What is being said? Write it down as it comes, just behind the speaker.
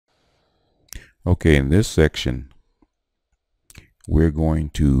Okay, in this section, we're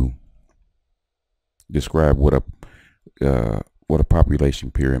going to describe what a population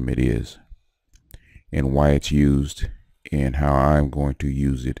pyramid is and why it's used and how I'm going to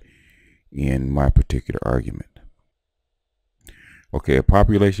use it in my particular argument. Okay, a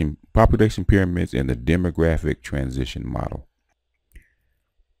population pyramids and the demographic transition model.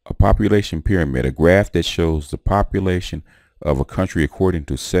 A population pyramid, a graph that shows the population of a country according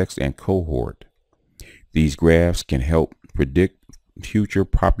to sex and cohort. These graphs can help predict future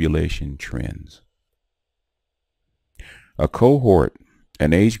population trends. A cohort,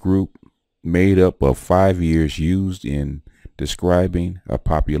 an age group made up of 5 years used in describing a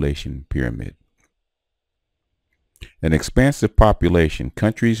population pyramid. An expansive population,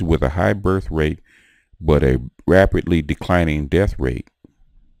 countries with a high birth rate but a rapidly declining death rate.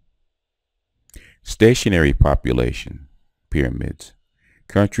 Stationary population pyramids,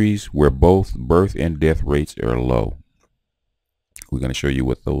 countries where both birth and death rates are low. We're going to show you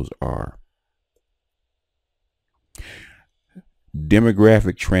what those are.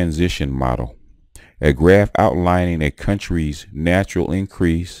 Demographic transition model, a graph outlining a country's natural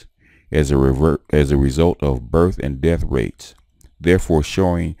increase as a result of birth and death rates, therefore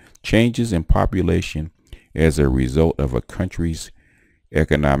showing changes in population as a result of a country's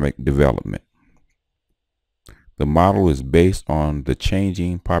economic development. The model is based on the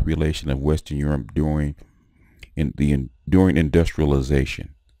changing population of Western Europe during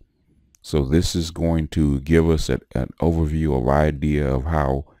industrialization. So this is going to give us an overview of idea of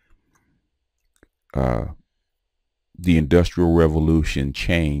how the Industrial Revolution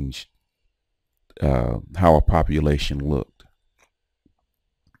changed how a population looked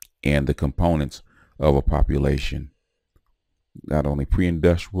and the components of a population, not only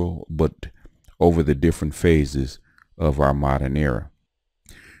pre-industrial but over the different phases of our modern era.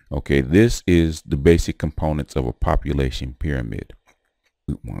 Okay, this is the basic components of a population pyramid.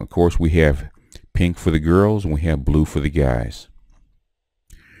 Of course, we have pink for the girls and we have blue for the guys.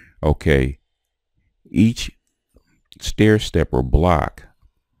 Okay, each stair step or block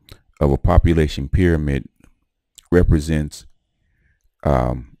of a population pyramid represents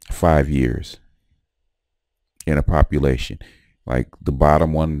 5 years in a population. Like the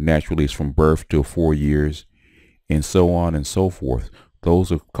bottom one naturally is from birth to 4 years, and so on and so forth.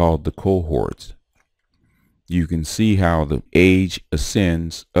 Those are called the cohorts. You can see how the age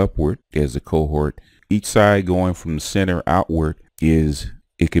ascends upward as a cohort. Each side going from the center outward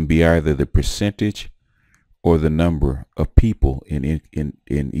it can be either the percentage or the number of people in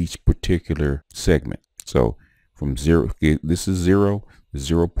each particular segment. So from zero, this is 0. The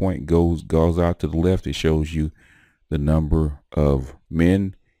 0 point goes out to the left. It shows you the number of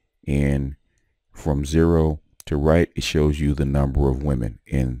men, and from 0 to right, it shows you the number of women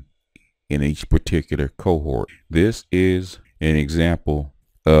in each particular cohort. This is an example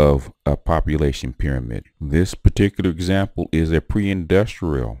of a population pyramid. This particular example is a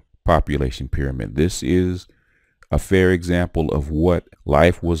pre-industrial population pyramid. This is a fair example of what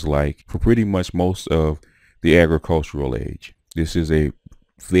life was like for pretty much most of the agricultural age. This is a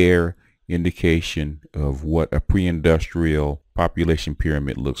fair indication of what a pre-industrial population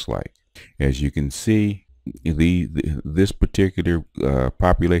pyramid looks like. As you can see, this particular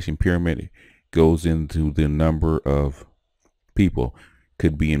population pyramid goes into the number of people.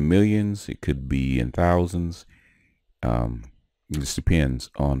 Could be in millions, it could be in thousands. This depends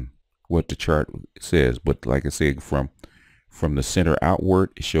on what the chart says, but like I said, from the center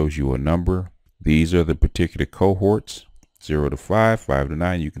outward, it shows you a number. These are the particular cohorts, 0 to 5, 5 to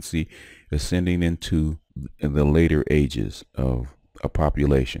 9. You can see ascending into the later ages of a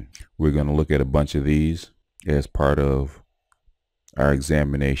population. We're going to look at a bunch of these as part of our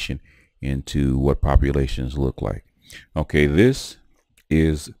examination into what populations look like. Okay, this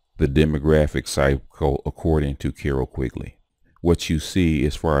is the demographic cycle according to Carol Quigley. What you see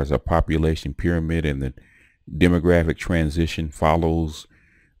as far as a population pyramid and the demographic transition follows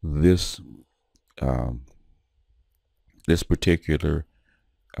this this particular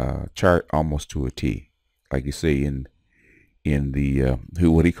chart almost to a T. Like you say in the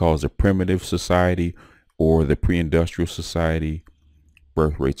what he calls a primitive society or the pre-industrial society,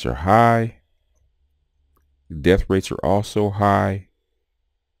 birth rates are high, death rates are also high,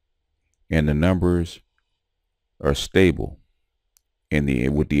 and the numbers are stable. And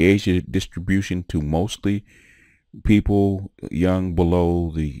with the age distribution to mostly people young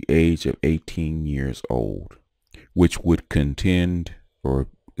below the age of 18 years old, which would contend or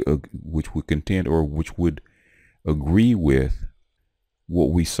which would agree with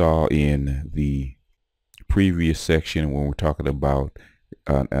what we saw in the previous section when we're talking about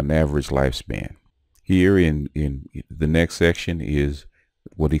an average lifespan. Here in the next section is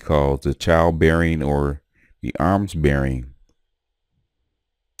what he calls the childbearing or the arms bearing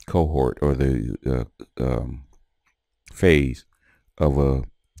cohort, or the phase of a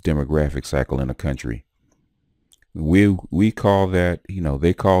demographic cycle in a country. We call that,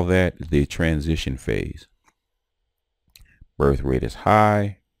 they call that the transition phase. Birth rate is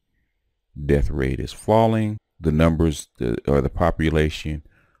high, death rate is falling, the numbers or the population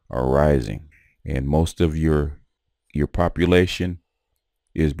are rising, and most of your population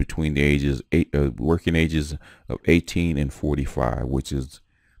is between the working ages of 18 and 45, which is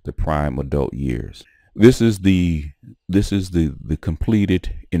the prime adult years. This is the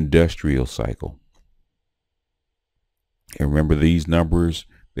completed industrial cycle. And remember, these numbers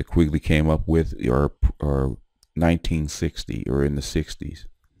that Quigley came up with are 1960 or in the 60s.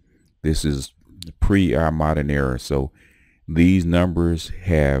 This is pre our modern era. So these numbers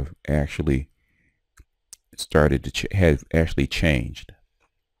have actually started to have actually changed.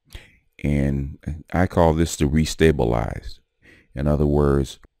 And I call this the restabilized. In other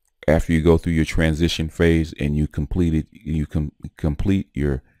words, after you go through your transition phase and you complete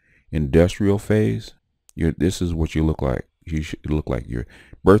your industrial phase, this is what you look like. You should look like your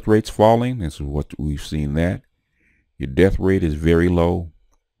birth rate's falling. This is what we've seen, that your death rate is very low,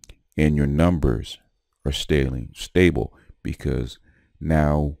 and your numbers are stable, because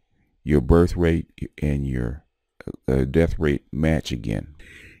now your birth rate and your death rate match again.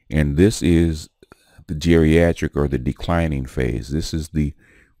 And this is the geriatric or the declining phase. This is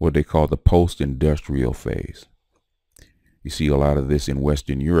what they call the post-industrial phase. You see a lot of this in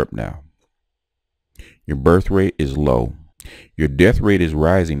Western Europe now. Your birth rate is low. Your death rate is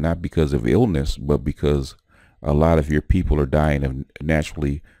rising, not because of illness, but because a lot of your people are dying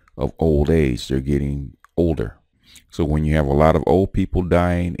naturally of old age. They're getting older. So when you have a lot of old people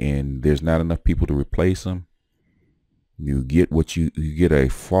dying and there's not enough people to replace them, you get you get a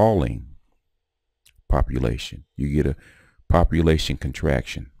falling population. You get a population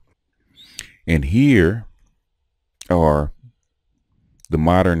contraction. And here are the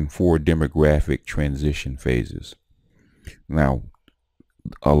modern 4 demographic transition phases. Now,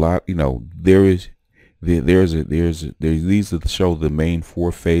 a lot, these show the main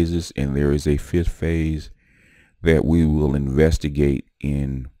 4 phases, and there is a 5th phase that we will investigate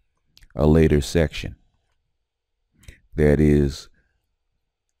in a later section. That is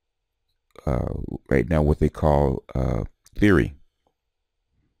right now what they call theory,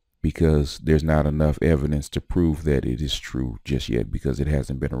 because there's not enough evidence to prove that it is true just yet, because it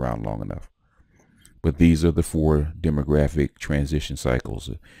hasn't been around long enough. But these are the 4 demographic transition cycles.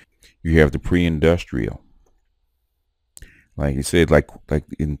 You have the pre-industrial. Like you said, like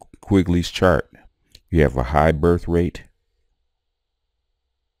in Quigley's chart, you have a high birth rate.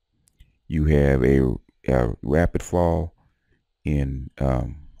 You have a rapid fall in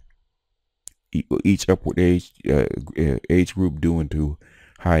each upward age group due to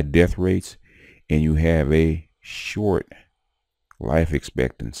high death rates, and you have a short life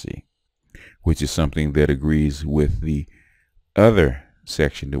expectancy, which is something that agrees with the other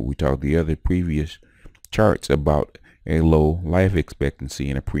section that we talked, the other previous charts about a low life expectancy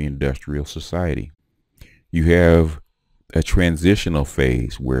in a pre-industrial society. You have a transitional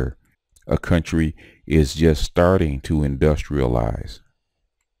phase where a country is just starting to industrialize.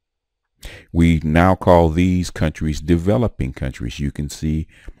 We now call these countries developing countries. You can see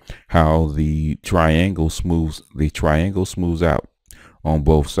how the triangle smooths out on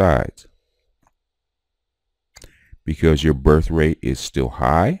both sides, because your birth rate is still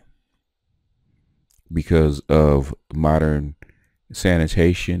high because of modern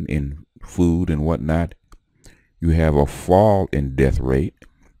sanitation and food and whatnot. You have a fall in death rate,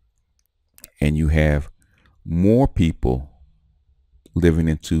 and you have more people living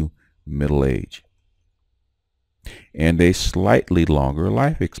into middle age and a slightly longer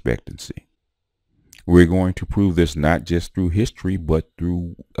life expectancy. We're going to prove this not just through history, but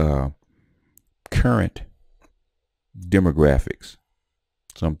through current demographics,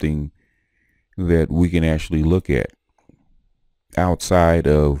 something that we can actually look at outside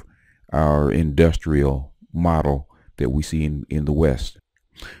of our industrial model that we see in the West.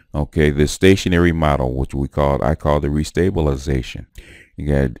 Okay, the stationary model, which I call the restabilization.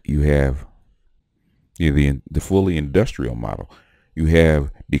 You have the fully industrial model. You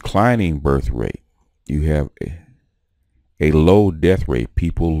have declining birth rate. You have a low death rate.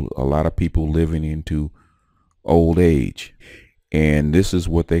 A lot of people living into old age, and this is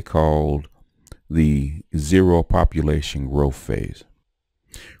what they called the zero population growth phase,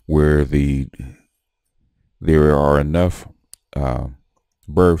 where there are enough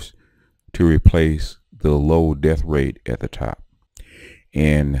births to replace the low death rate at the top.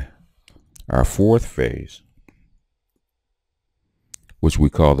 In our fourth phase, which we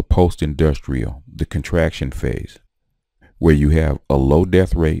call the post-industrial, the contraction phase, where you have a low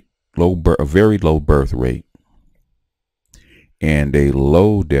death rate, a very low birth rate, and a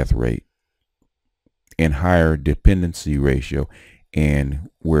low death rate, and higher dependency ratio, and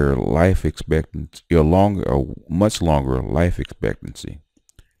where life expectancy, a much longer life expectancy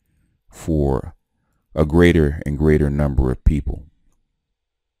for a greater and greater number of people.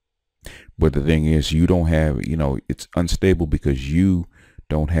 But the thing is, you don't have, it's unstable because you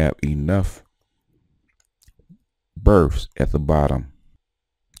don't have enough births at the bottom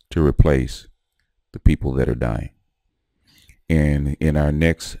to replace the people that are dying. And in our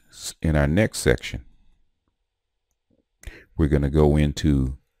next section, we're going to go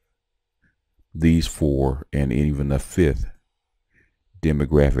into these four and even the fifth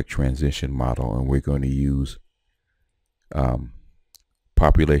demographic transition model, and we're going to use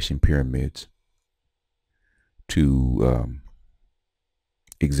population pyramids to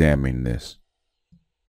examine this.